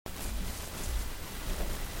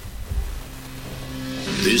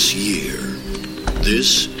This year,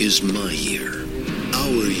 this is my year,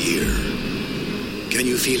 our year. Can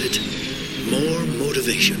you feel it? More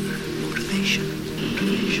motivation. Motivation.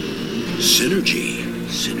 Motivation. Synergy.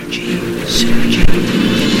 Synergy. Synergy.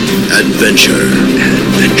 Adventure.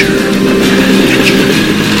 Adventure. Adventure.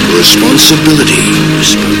 Responsibility.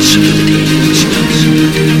 Responsibility.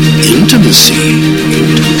 Responsibility. Intimacy.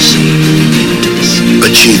 Intimacy. Intimacy.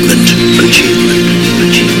 Achievement. Achievement.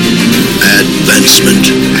 Achievement. Advancement.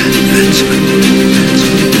 Advancement. Advancement.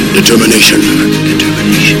 Determination.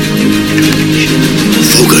 Determination. Determination.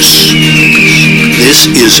 Focus. This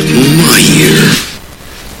is my year.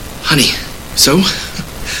 Honey, so?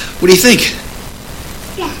 What do you think?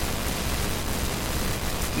 Yeah.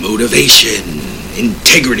 Motivation,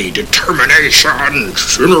 integrity, determination,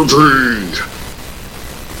 synergy.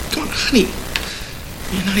 Come on, honey.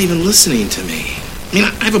 You're not even listening to me. I mean,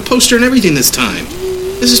 I have a poster and everything this time.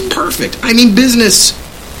 This is perfect. I mean business.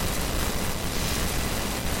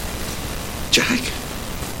 Jack?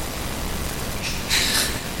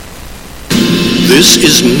 This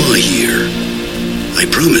is my year. I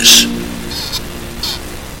promise.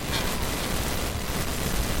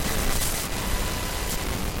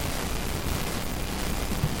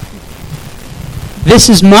 This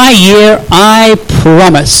is my year, I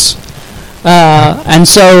promise.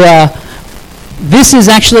 This is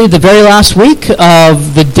actually the very last week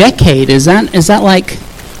of the decade. Is that like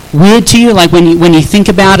weird to you? Like when you think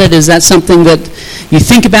about it, is that something that you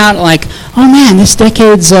think about? Like, oh man, this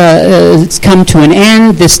decade's it's come to an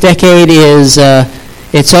end. This decade is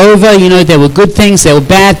it's over. You know, there were good things, there were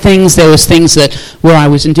bad things, there was things where I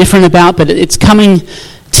was indifferent about, but it's coming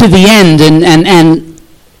to the end. And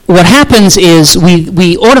what happens is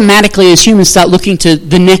we automatically, as humans, start looking to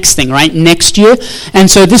the next thing, right? Next year. And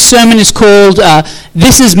so this sermon is called,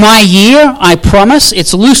 This is My Year, I Promise.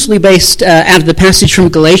 It's loosely based out of the passage from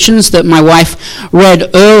Galatians that my wife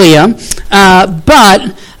read earlier.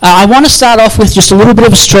 But I want to start off with just a little bit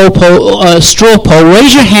of a straw poll.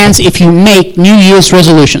 Raise your hands if you make New Year's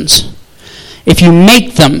resolutions. If you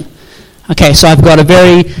make them. Okay, so I've got a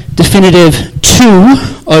very definitive 2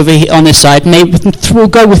 over here on this side. We'll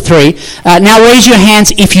go with 3. Now raise your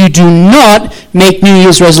hands if you do not make New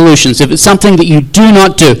Year's resolutions, if it's something that you do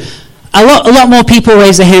not do. A lot more people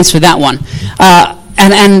raise their hands for that one.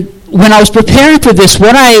 And when I was preparing for this,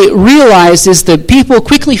 what I realized is that people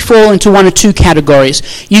quickly fall into one of 2 categories.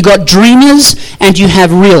 You got dreamers and you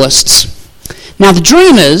have realists. Now the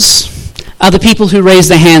dreamers are the people who raise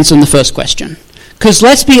their hands on the first question. Because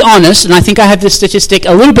let's be honest, and I think I have this statistic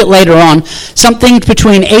a little bit later on, something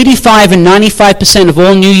between 85 and 95% of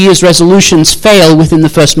all New Year's resolutions fail within the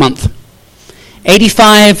first month.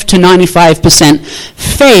 85 to 95%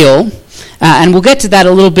 fail, and we'll get to that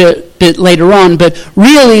a little bit later on, but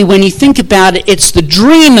really when you think about it, it's the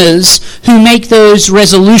dreamers who make those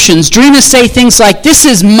resolutions. Dreamers say things like, this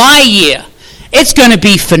is my year. It's going to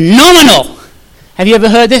be phenomenal. Have you ever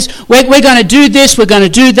heard this? We're going to do this, we're going to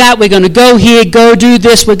do that, we're going to go here, go do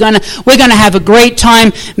this, we're going to have a great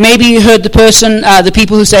time. Maybe you heard the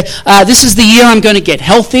people who say, this is the year I'm going to get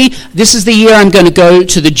healthy, this is the year I'm going to go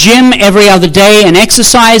to the gym every other day and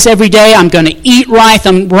exercise every day, I'm going to eat right,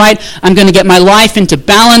 I'm going to get my life into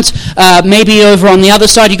balance. Maybe over on the other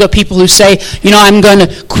side you got people who say, I'm going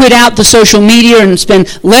to quit out the social media and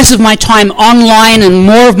spend less of my time online and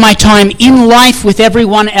more of my time in life with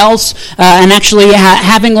everyone else, and actually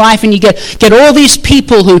having life. And you get all these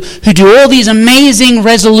people who do all these amazing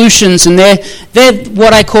resolutions, and they're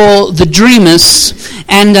what I call the dreamers.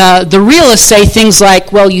 And the realists say things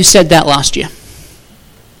like, well, you said that last year,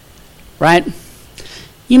 right?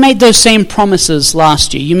 You made those same promises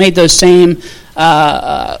last year. You made those same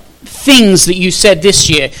things that you said this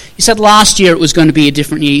year. You said last year it was going to be a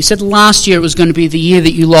different year. You said last year it was going to be the year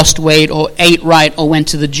that you lost weight or ate right or went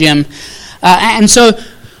to the gym. And so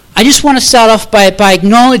I just want to start off by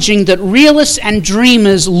acknowledging that realists and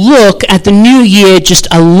dreamers look at the new year just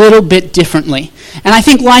a little bit differently. And I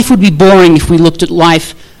think life would be boring if we looked at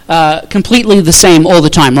life completely the same all the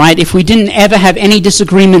time, right? If we didn't ever have any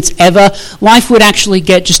disagreements ever, life would actually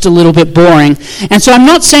get just a little bit boring. And so I'm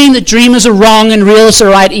not saying that dreamers are wrong and realists are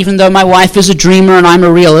right, even though my wife is a dreamer and I'm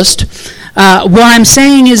a realist. What I'm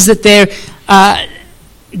saying is that they're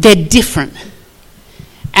different.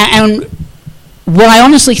 And what I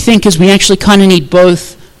honestly think is we actually kind of need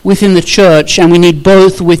both within the church, and we need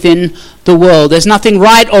both within the world. There's nothing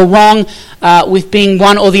right or wrong with being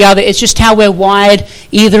one or the other. It's just how we're wired,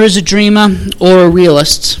 either as a dreamer or a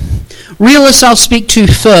realist. Realists I'll speak to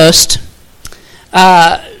first.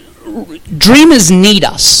 Dreamers need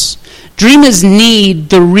us. Dreamers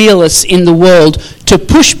need the realists in the world to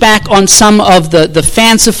push back on some of the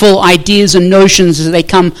fanciful ideas and notions that they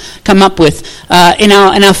come up with. In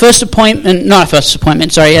our first appointment, not our first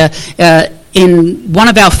appointment, sorry, in one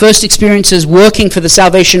of our first experiences working for the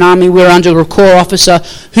Salvation Army, we were under a Corps officer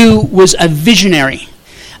who was a visionary.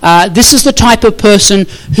 This is the type of person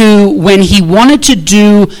who, when he wanted to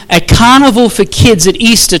do a carnival for kids at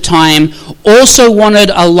Easter time, also wanted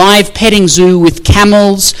a live petting zoo with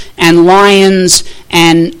camels and lions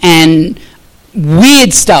and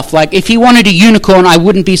weird stuff. Like if he wanted a unicorn, I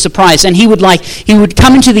wouldn't be surprised. And he would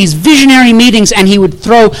come into these visionary meetings and he would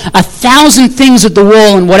throw 1,000 things at the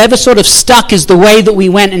wall, and whatever sort of stuck is the way that we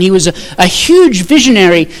went. And he was a huge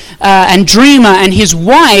visionary and dreamer, and his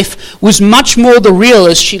wife was much more the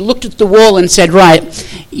realist. She looked at the wall and said, right,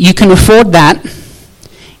 you can afford that.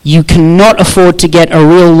 You cannot afford to get a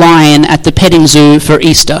real lion at the petting zoo for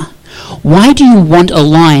Easter. Why do you want a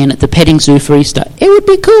lion at the petting zoo for Easter? It would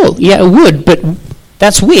be cool. Yeah, it would, but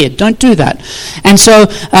that's weird. Don't do that. And so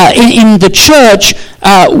in the church,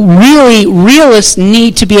 really, realists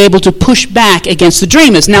need to be able to push back against the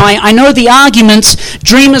dreamers. Now, I know the arguments.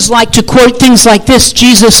 Dreamers like to quote things like this.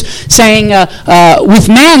 Jesus saying, with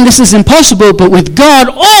man this is impossible, but with God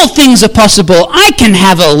all things are possible. I can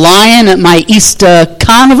have a lion at my Easter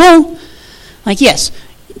carnival. Like, yes,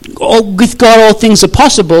 with God all things are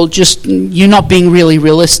possible, just you're not being really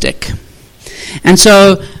realistic. And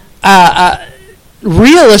so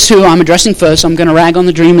realists, who I'm addressing first, I'm going to rag on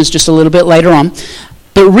the dreamers just a little bit later on,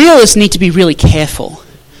 but realists need to be really careful,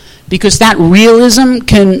 because that realism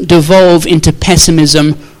can devolve into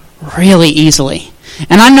pessimism really easily.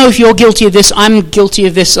 And I know if you're guilty of this, I'm guilty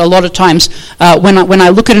of this a lot of times. When I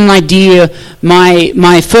look at an idea,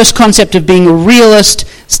 my first concept of being a realist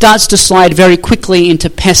starts to slide very quickly into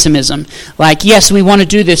pessimism. Like, yes, we want to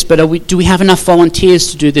do this, but do we have enough volunteers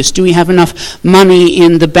to do this? Do we have enough money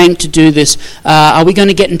in the bank to do this? Are we going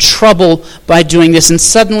to get in trouble by doing this? And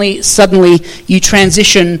suddenly you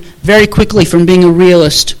transition very quickly from being a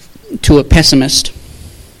realist to a pessimist.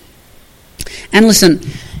 And listen,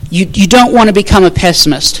 you don't want to become a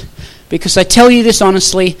pessimist, because I tell you this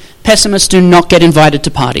honestly, pessimists do not get invited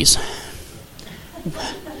to parties.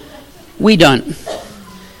 We don't.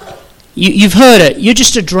 You've heard it. You're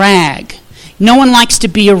just a drag. No one likes to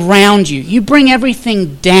be around you. You bring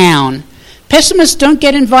everything down. Pessimists don't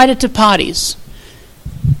get invited to parties.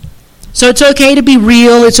 So it's okay to be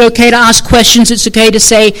real. It's okay to ask questions. It's okay to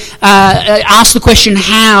say, ask the question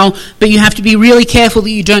how, but you have to be really careful that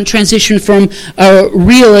you don't transition from a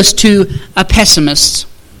realist to a pessimist.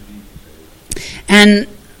 And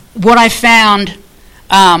what I found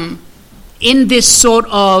in this sort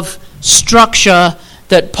of structure,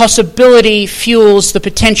 that possibility fuels the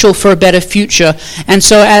potential for a better future. And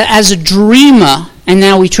so as a dreamer, and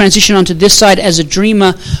now we transition onto this side, as a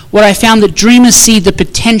dreamer, what I found that dreamers see the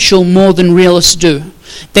potential more than realists do.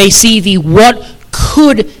 They see the what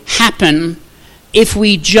could happen if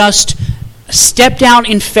we just stepped out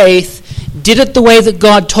in faith, did it the way that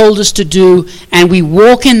God told us to do, and we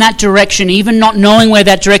walk in that direction, even not knowing where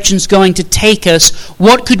that direction is going to take us.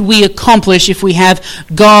 What could we accomplish if we have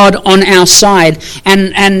God on our side?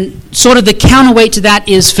 And sort of the counterweight to that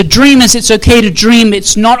is, for dreamers, it's okay to dream.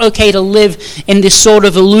 It's not okay to live in this sort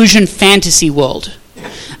of illusion fantasy world.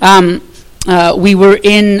 We were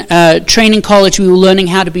in training college. We were learning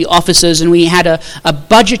how to be officers, and we had a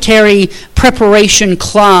budgetary preparation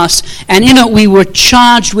class, and in it we were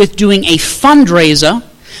charged with doing a fundraiser.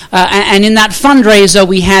 And in that fundraiser,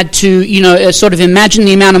 we had to, sort of imagine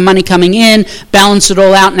the amount of money coming in, balance it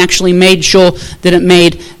all out, and actually made sure that it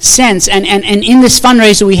made sense. And in this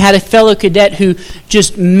fundraiser, we had a fellow cadet who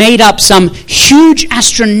just made up some huge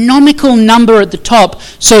astronomical number at the top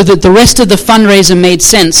so that the rest of the fundraiser made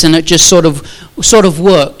sense, and it just sort of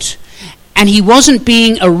worked. And he wasn't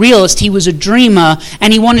being a realist, he was a dreamer,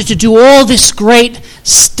 and he wanted to do all this great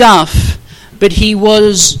stuff, but he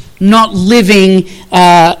was not living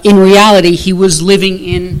in reality. He was living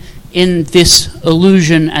in this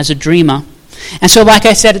illusion as a dreamer. And so, like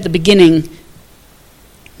I said at the beginning,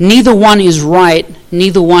 neither one is right,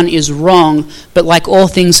 neither one is wrong, but like all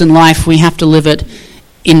things in life, we have to live it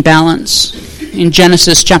in balance. In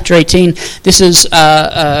Genesis chapter 18, this is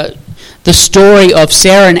the story of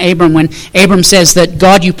Sarah and Abram, when Abram says that,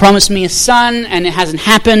 God, you promised me a son, and it hasn't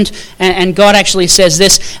happened. And God actually says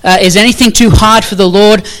this, is anything too hard for the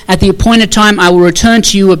Lord? At the appointed time, I will return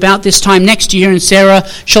to you about this time next year, and Sarah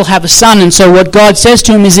shall have a son. And so what God says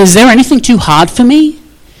to him is there anything too hard for me?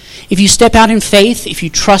 If you step out in faith, if you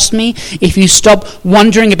trust me, if you stop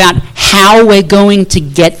wondering about how we're going to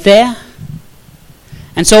get there.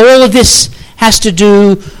 And so all of this has to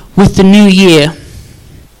do with the new year.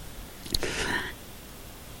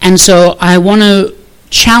 And so I want to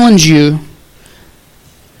challenge you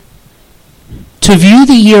to view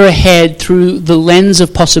the year ahead through the lens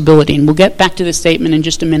of possibility. And we'll get back to this statement in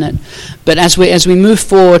just a minute. But as we move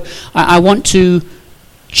forward, I want to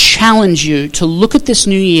challenge you to look at this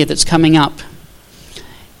new year that's coming up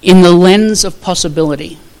in the lens of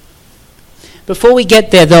possibility. Before we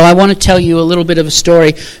get there, though, I want to tell you a little bit of a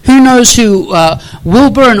story. Who knows who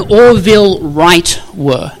Wilbur and Orville Wright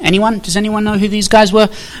were? Anyone? Does anyone know who these guys were?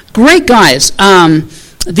 Great guys.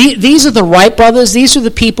 These are the Wright brothers. These are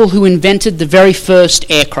the people who invented the very first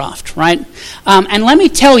aircraft, right? And let me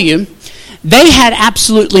tell you, they had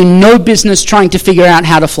absolutely no business trying to figure out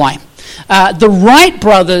how to fly. The Wright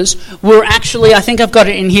brothers were actually, I think I've got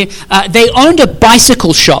it in here, they owned a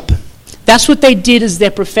bicycle shop. That's what they did as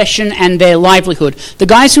their profession and their livelihood. The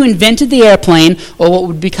guys who invented the airplane, or what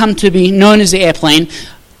would become to be known as the airplane,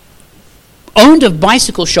 owned a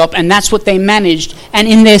bicycle shop, and that's what they managed. And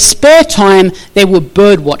in their spare time, they were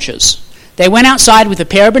bird watchers. They went outside with a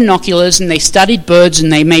pair of binoculars and they studied birds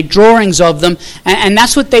and they made drawings of them, and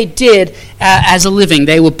that's what they did as a living.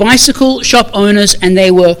 They were bicycle shop owners and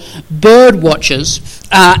they were bird watchers,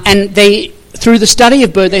 and they, through the study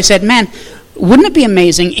of birds, they said, man, wouldn't it be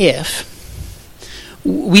amazing if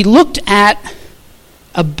we looked at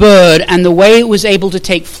a bird and the way it was able to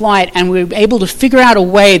take flight, and we were able to figure out a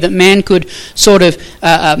way that man could sort of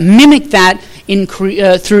mimic that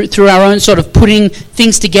through our own sort of putting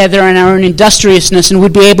things together and our own industriousness, and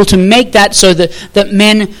would be able to make that so that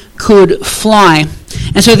men could fly.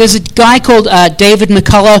 And so there's a guy called David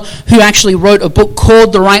McCullough who actually wrote a book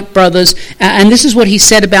called The Wright Brothers, and this is what he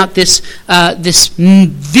said about this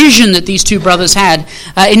vision that these two brothers had.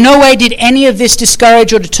 In no way did any of this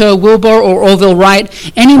discourage or deter Wilbur or Orville Wright,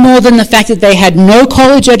 any more than the fact that they had no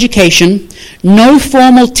college education, no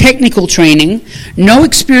formal technical training, no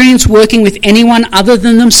experience working with anyone other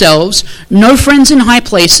than themselves, no friends in high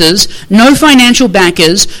places, no financial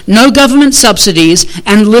backers, no government subsidies,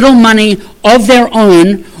 and little money of their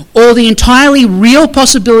own, or the entirely real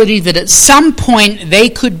possibility that at some point they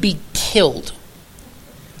could be killed.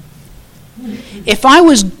 If I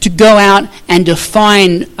was to go out and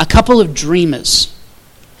define a couple of dreamers,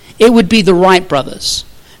 it would be the Wright brothers.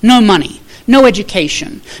 No money, no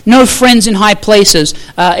education, no friends in high places.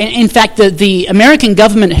 In fact, the American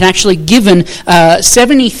government had actually given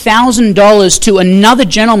 $70,000 to another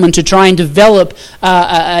gentleman to try and develop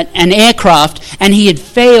an aircraft, and he had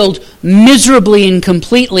failed miserably and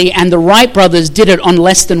completely, and the Wright brothers did it on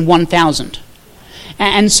less than $1,000.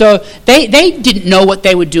 And so they didn't know what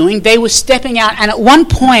they were doing. They were stepping out, and at one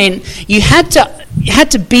point you had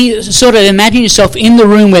to be sort of, imagine yourself in the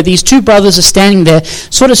room where these two brothers are standing there,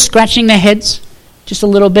 sort of scratching their heads just a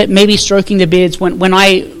little bit, maybe stroking their beards. When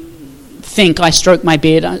I think I stroke my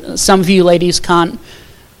beard, some of you ladies can't,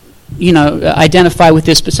 identify with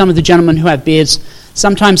this, but some of the gentlemen who have beards,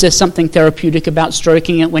 sometimes there's something therapeutic about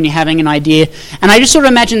stroking it when you're having an idea. And I just sort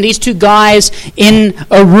of imagine these two guys in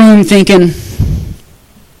a room thinking,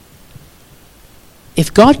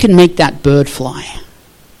 if God can make that bird fly,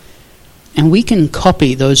 and we can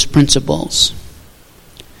copy those principles,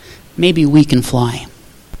 maybe we can fly.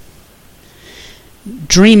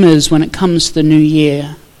 Dreamers, when it comes to the new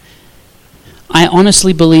year, I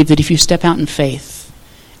honestly believe that if you step out in faith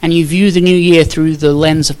and you view the new year through the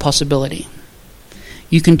lens of possibility,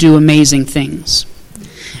 you can do amazing things.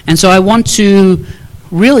 And so I want to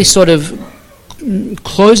really sort of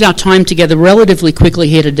close our time together relatively quickly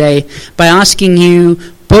here today by asking you,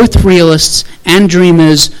 both realists and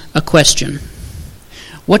dreamers, a question.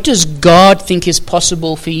 What does God think is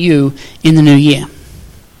possible for you in the new year?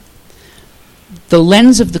 The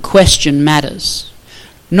lens of the question matters.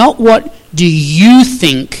 Not what do you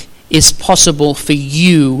think is possible for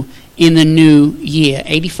you in the new year.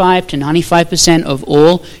 85 to 95% of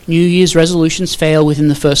all New Year's resolutions fail within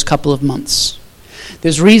the first couple of months.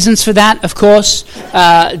 There's reasons for that, of course.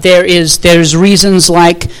 There's reasons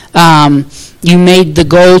like you made the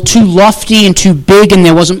goal too lofty and too big, and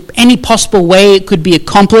there wasn't any possible way it could be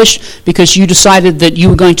accomplished because you decided that you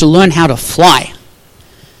were going to learn how to fly.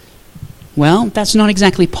 Well, that's not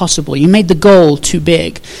exactly possible. You made the goal too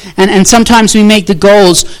big. And sometimes we make the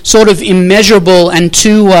goals sort of immeasurable and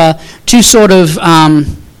too sort of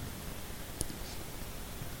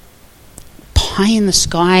pie in the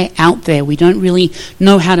sky out there. We don't really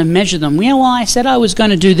know how to measure them. Well, I said I was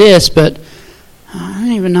going to do this, but I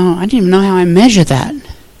didn't even know how I measure that.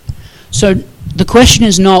 So the question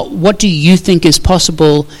is not what do you think is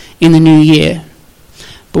possible in the new year,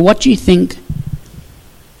 but what do you think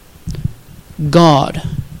God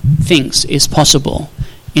thinks is possible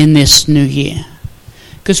in this new year?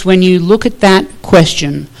 Because when you look at that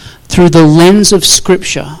question through the lens of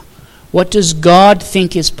Scripture, what does God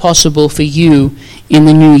think is possible for you in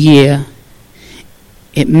the new year?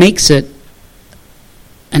 It makes it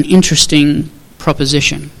an interesting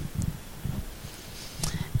proposition.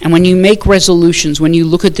 And when you make resolutions, when you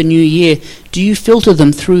look at the new year, do you filter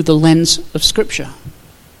them through the lens of Scripture?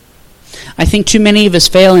 I think too many of us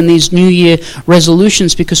fail in these New Year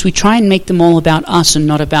resolutions because we try and make them all about us and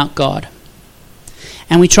not about God.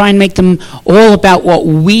 And we try and make them all about what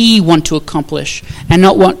we want to accomplish and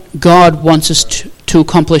not what God wants us to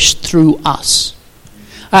accomplish through us.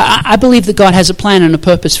 I believe that God has a plan and a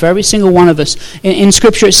purpose for every single one of us. In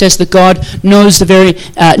Scripture it says that God knows the very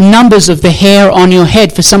numbers of the hair on your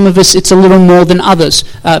head. For some of us it's a little more than others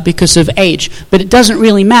because of age. But it doesn't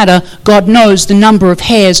really matter. God knows the number of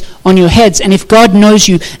hairs on your heads. And if God knows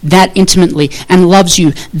you that intimately and loves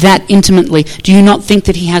you that intimately, do you not think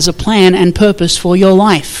that He has a plan and purpose for your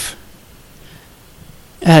life?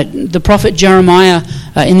 The prophet Jeremiah,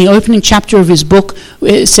 in the opening chapter of his book,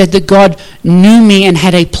 said that God knew me and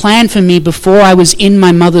had a plan for me before I was in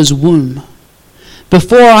my mother's womb.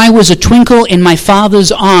 Before I was a twinkle in my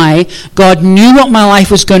father's eye, God knew what my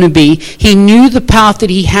life was going to be. He knew the path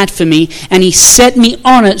that He had for me, and He set me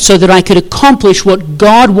on it so that I could accomplish what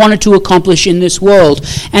God wanted to accomplish in this world.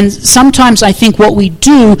 And sometimes I think what we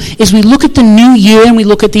do is we look at the new year and we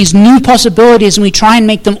look at these new possibilities and we try and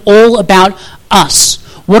make them all about us.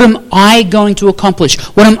 What am I going to accomplish?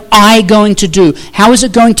 What am I going to do? How is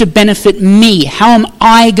it going to benefit me? How am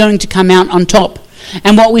I going to come out on top?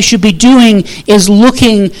 And what we should be doing is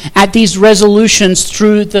looking at these resolutions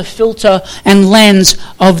through the filter and lens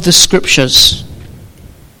of the Scriptures.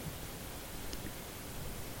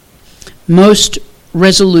 Most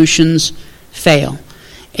resolutions fail.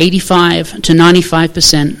 85 to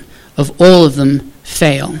 95% of all of them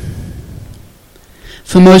fail.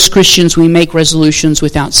 For most Christians, we make resolutions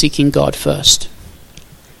without seeking God first.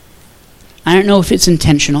 I don't know if it's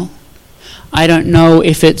intentional. I don't know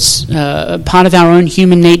if it's part of our own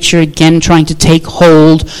human nature, again, trying to take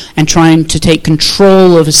hold and trying to take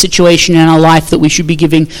control of a situation in our life that we should be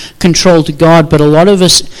giving control to God. But a lot of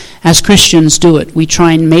us as Christians do it. We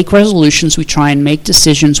try and make resolutions, we try and make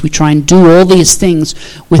decisions, we try and do all these things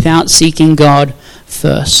without seeking God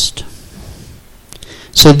first.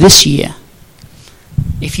 So this year,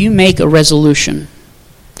 if you make a resolution,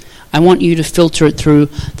 I want you to filter it through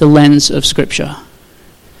the lens of Scripture.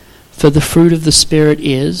 For the fruit of the Spirit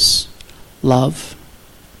is love.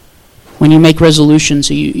 When you make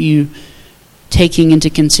resolutions, are you taking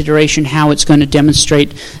into consideration how it's going to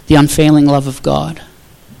demonstrate the unfailing love of God?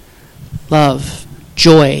 Love,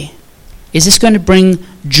 joy. Is this going to bring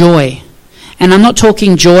joy? And I'm not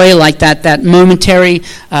talking joy like that momentary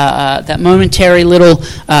little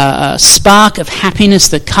spark of happiness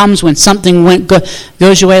that comes when something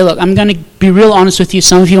goes your way. Look, I'm going to be real honest with you.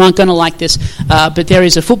 Some of you aren't going to like this, but there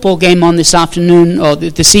is a football game on this afternoon or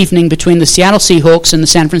this evening between the Seattle Seahawks and the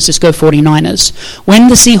San Francisco 49ers. When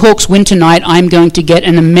the Seahawks win tonight, I'm going to get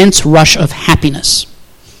an immense rush of happiness.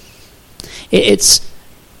 It's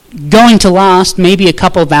going to last maybe a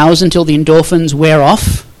couple of hours until the endorphins wear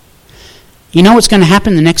off. You know what's going to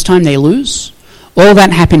happen the next time they lose? All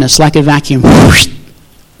that happiness, like a vacuum,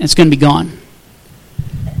 it's going to be gone.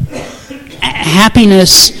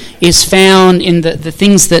 Happiness is found in the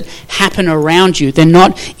things that happen around you. They're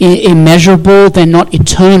not immeasurable, they're not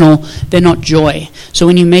eternal, they're not joy. So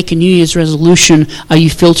when you make a New Year's resolution, are you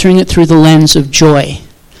filtering it through the lens of joy?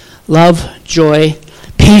 Love, joy,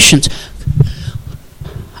 patience.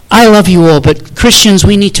 I love you all, but Christians,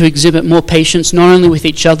 we need to exhibit more patience, not only with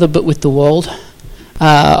each other, but with the world.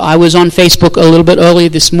 I was on Facebook a little bit earlier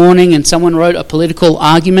this morning, and someone wrote a political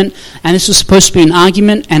argument, and this was supposed to be an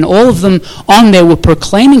argument, and all of them on there were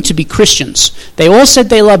proclaiming to be Christians. They all said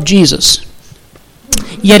they loved Jesus.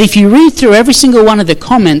 Yet if you read through every single one of the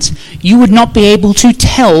comments, you would not be able to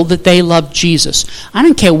tell that they loved Jesus. I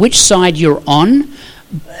don't care which side you're on,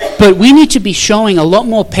 but we need to be showing a lot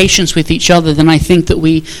more patience with each other than I think that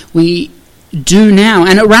we do now.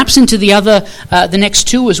 And it wraps into the next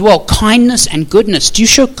two as well, kindness and goodness. Do you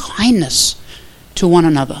show kindness to one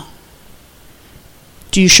another?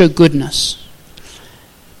 Do you show goodness?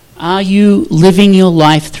 Are you living your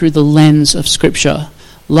life through the lens of Scripture?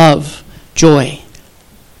 Love, joy,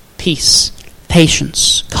 peace,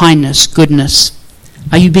 patience, kindness, goodness.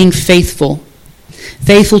 Are you being faithful?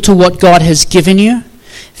 Faithful to what God has given you?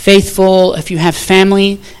 Faithful if you have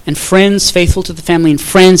family and friends, faithful to the family and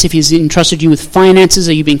friends. If He's entrusted you with finances,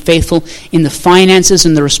 are you being faithful in the finances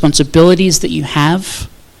and the responsibilities that you have?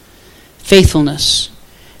 Faithfulness,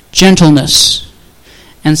 gentleness,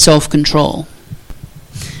 and self-control.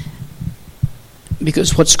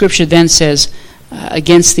 Because what Scripture then says,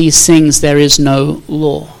 against these things there is no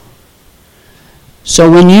law.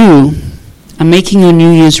 So when you are making your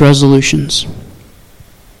New Year's resolutions,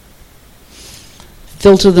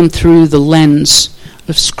 filter them through the lens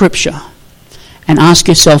of Scripture and ask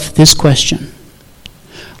yourself this question: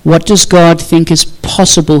 what does God think is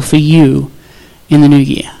possible for you in the new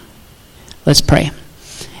year? Let's pray.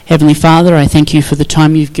 Heavenly Father, I thank you for the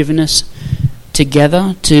time you've given us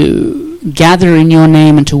together to gather in your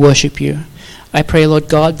name and to worship you. I pray, Lord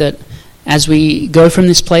God, that as we go from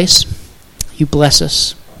this place, you bless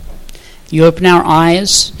us. You open our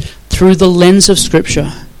eyes through the lens of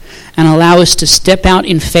Scripture and allow us to step out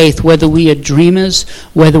in faith, whether we are dreamers,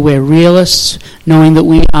 whether we're realists, knowing that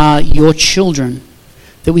we are your children,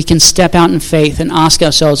 that we can step out in faith and ask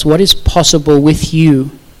ourselves, what is possible with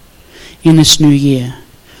you in this new year?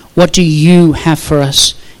 What do you have for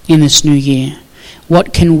us in this new year?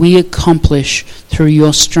 What can we accomplish through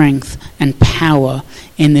your strength and power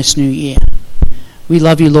in this new year? We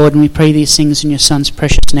love you, Lord, and we pray these things in your Son's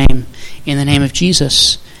precious name. In the name of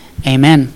Jesus, amen.